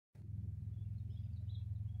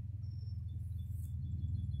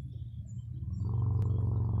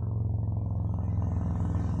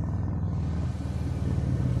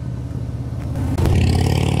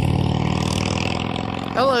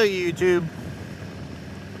Hello, YouTube.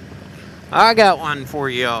 I got one for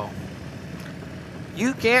y'all.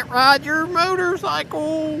 You can't ride your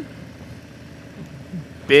motorcycle.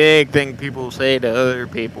 Big thing people say to other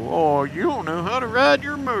people. Oh, you don't know how to ride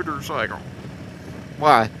your motorcycle.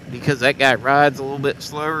 Why? Because that guy rides a little bit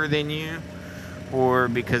slower than you? Or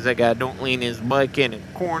because that guy don't lean his bike in a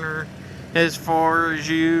corner as far as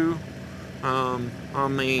you? I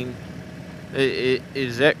mean,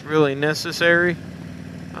 is that really necessary?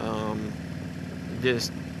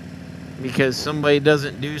 Just because somebody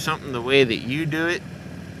doesn't do something the way that you do it,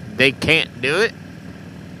 they can't do it?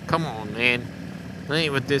 Come on, man. That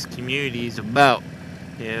ain't what this community is about.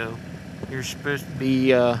 You know, you're supposed to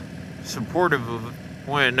be supportive of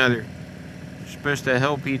one another. You're supposed to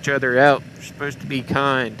help each other out. You're supposed to be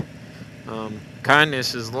kind.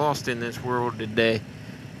 Kindness is lost in this world today.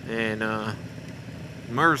 And the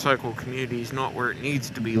motorcycle community is not where it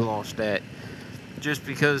needs to be lost at. Just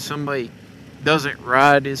because somebody doesn't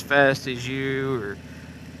ride as fast as you, or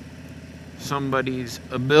somebody's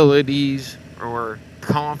abilities or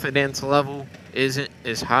confidence level isn't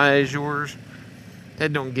as high as yours,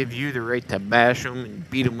 that don't give you the right to bash them and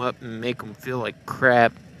beat them up and make them feel like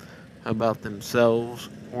crap about themselves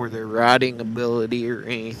or their riding ability or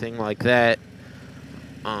anything like that.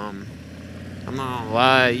 I'm not gonna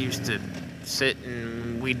lie, I used to sit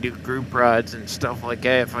and we'd do group rides and stuff like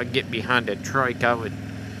that. If I get behind a trike, I would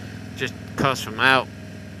just cuss them out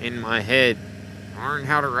in my head. Learn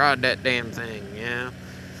how to ride that damn thing, yeah.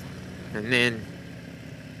 And then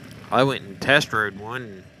I went and test rode one,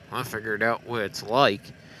 and I figured out what it's like.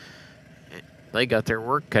 They got their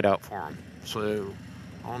work cut out for them. So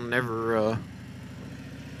I'll never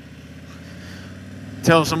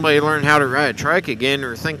tell somebody to learn how to ride a trike again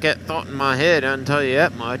or think that thought in my head. I can tell you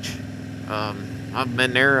that much. I've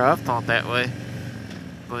been there. I've thought that way.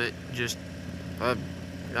 But just,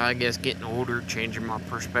 I guess getting older, changing my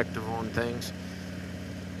perspective on things.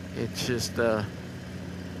 It's just,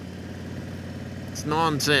 it's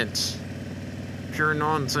nonsense. Pure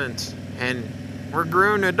nonsense. And we're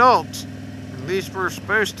grown adults. At least we're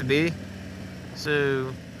supposed to be.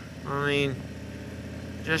 So, I mean,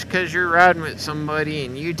 just because you're riding with somebody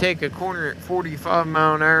and you take a corner at 45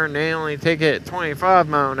 mile an hour and they only take it at 25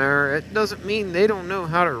 mile an hour, it doesn't mean they don't know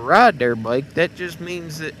how to ride their bike. That just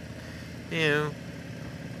means that, you know,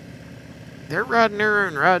 they're riding their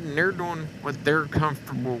own ride and they're doing what they're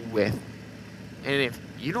comfortable with. And if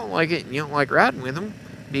you don't like it and you don't like riding with them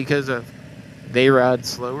because of they ride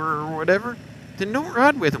slower or whatever, then don't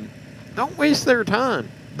ride with them. Don't waste their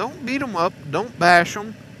time. Don't beat them up. Don't bash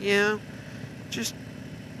them. You know, just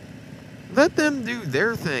let them do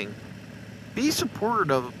their thing. Be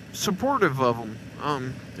supportive of them.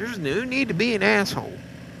 There's no need to be an asshole.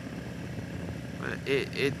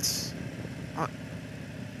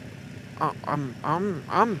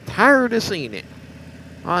 I'm tired of seeing it.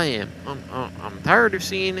 I am. I'm tired of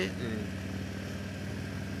seeing it,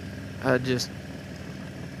 and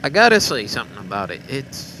I gotta say something about it.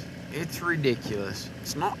 It's ridiculous.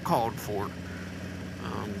 It's not called for.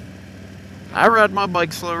 I ride my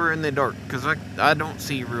bike slower in the dark because I don't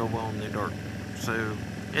see real well in the dark. So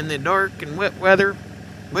in the dark and wet weather,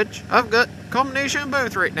 which I've got a combination of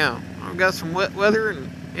both right now. I've got some wet weather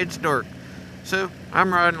and it's dark. So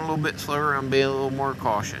I'm riding a little bit slower. I'm being a little more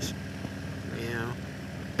cautious. You know,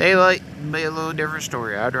 daylight would be a little different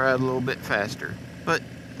story. I'd ride a little bit faster. But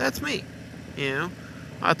that's me. You know,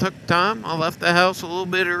 I took time. I left the house a little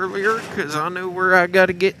bit earlier because I know where I got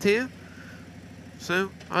to get to.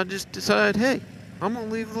 So I just decided, hey, I'm going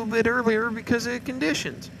to leave a little bit earlier because of the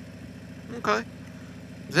conditions. Okay.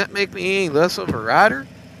 Does that make me any less of a rider?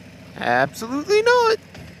 Absolutely not.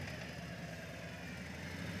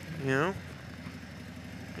 You know,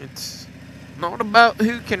 it's not about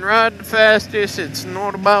who can ride the fastest. It's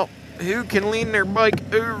not about who can lean their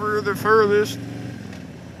bike over the furthest.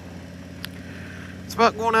 It's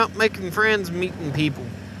about going out, making friends, meeting people.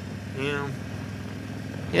 You know.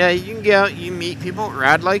 Yeah, you can get out, you meet people,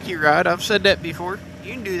 ride like you ride. I've said that before.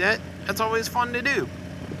 You can do that. That's always fun to do.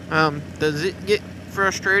 Does it get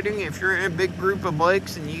frustrating if you're in a big group of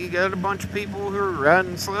bikes and you got a bunch of people who are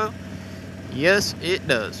riding slow? Yes, it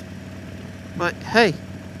does. But hey,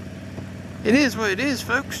 it is what it is,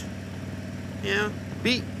 folks. You know,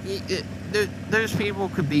 those people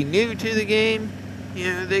could be new to the game.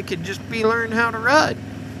 You know, they could just be learning how to ride.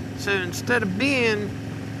 So instead of being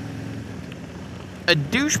a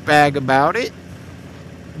douchebag about it,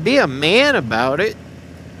 be a man about it,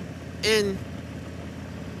 and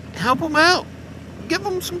help them out. Give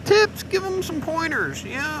them some tips, give them some pointers,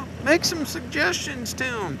 you know, make some suggestions to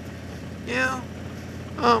them, you know.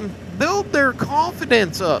 Build their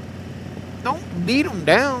confidence up. Don't beat them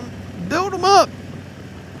down. Build them up.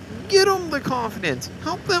 Get them the confidence.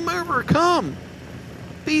 Help them overcome.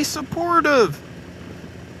 Be supportive.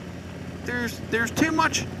 There's too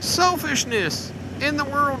much selfishness in the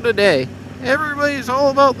world today. Everybody's all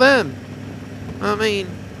about them. I mean,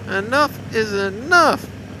 enough is enough.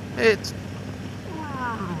 I'm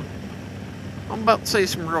about to say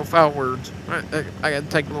some real foul words. I gotta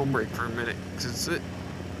take a little break for a minute.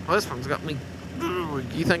 Well, this one's got me.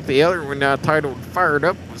 You think the other one I titled Fired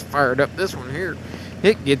Up was fired up? This one here,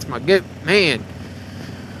 it gets my goat. Man.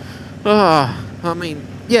 I mean,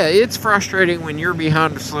 yeah, it's frustrating when you're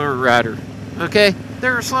behind a slower rider. Okay?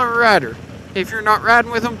 They're a slower rider. If you're not riding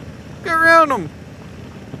with them, go around them.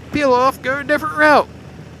 Peel off, go a different route.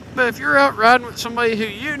 But if you're out riding with somebody who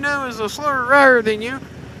you know is a slower rider than you,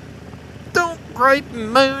 don't gripe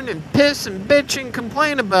and moan and piss and bitch and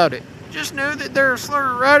complain about it. Just know that they're a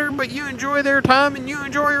slower rider, but you enjoy their time and you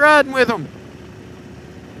enjoy riding with them.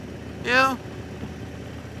 You know?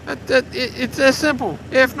 It's that simple.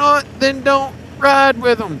 If not, then don't ride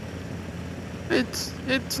with them.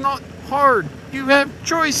 It's not hard. You have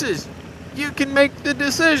choices. You can make the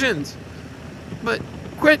decisions. But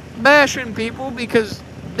quit bashing people because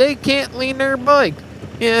they can't lean their bike.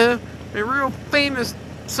 Yeah, a real famous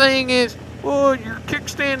saying is, "Oh, your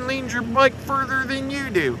kickstand leans your bike further than you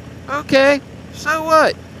do." Okay, so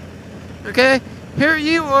what? Okay, here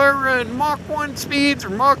you are running Mach 1 speeds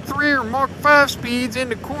or Mach 3 or Mach 5 speeds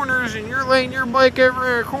into corners and you're laying your bike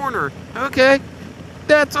over in a corner. Okay,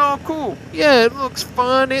 that's all cool. Yeah, it looks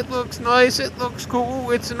fun, it looks nice, it looks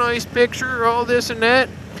cool, it's a nice picture, all this and that.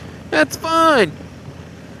 That's fine.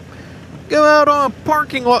 Go out on a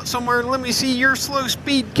parking lot somewhere and let me see your slow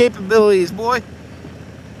speed capabilities, boy.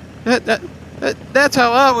 That's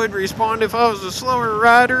how I would respond if I was a slower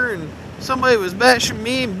rider and somebody was bashing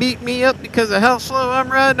me and beat me up because of how slow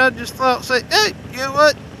I'm riding. I'd just flat out say, "Hey, you know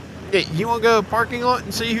what? Hey, you want to go to a parking lot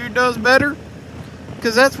and see who does better?"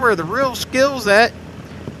 Because that's where the real skill's at.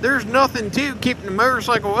 There's nothing to keeping the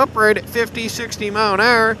motorcycle upright at 50, 60 mile an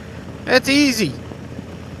hour. That's easy.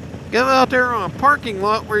 Go out there on a parking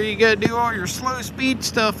lot where you got to do all your slow speed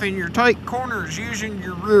stuff in your tight corners using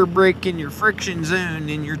your rear brake and your friction zone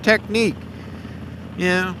and your technique. You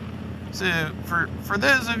know, so for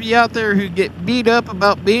those of you out there who get beat up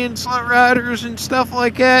about being slow riders and stuff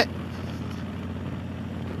like that,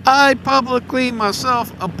 I publicly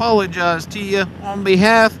myself apologize to you on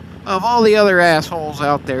behalf of all the other assholes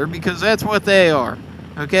out there, because that's what they are.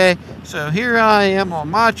 Okay, so here I am on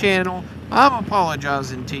my channel. I'm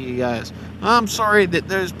apologizing to you guys. I'm sorry that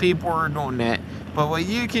those people are doing that, but what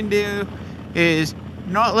you can do is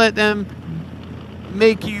not let them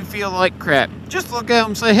make you feel like crap. Just look at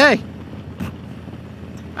them and say, "Hey,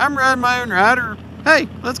 I'm riding my own rider. Hey,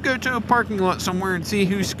 let's go to a parking lot somewhere and see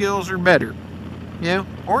whose skills are better." You know,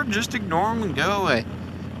 or just ignore them and go away.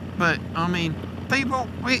 But I mean, people,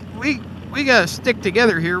 we gotta stick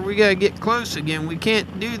together here. We gotta get close again. We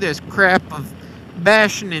can't do this crap of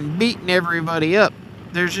bashing and beating everybody up.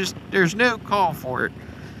 There's no call for it.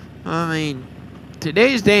 I mean,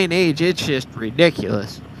 today's day and age, it's just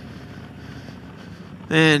ridiculous.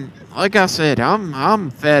 And like I said,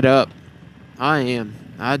 I'm fed up. I am.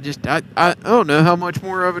 I don't know how much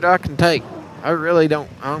more of it I can take. I really don't.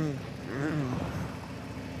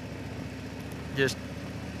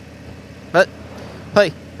 But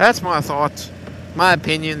hey, that's my thoughts, my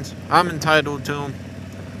opinions. I'm entitled to them.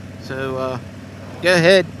 So go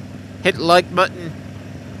ahead, hit the like button,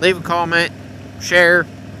 leave a comment, share,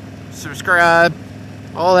 subscribe,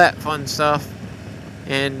 all that fun stuff,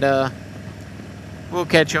 and we'll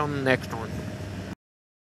catch you on the next one.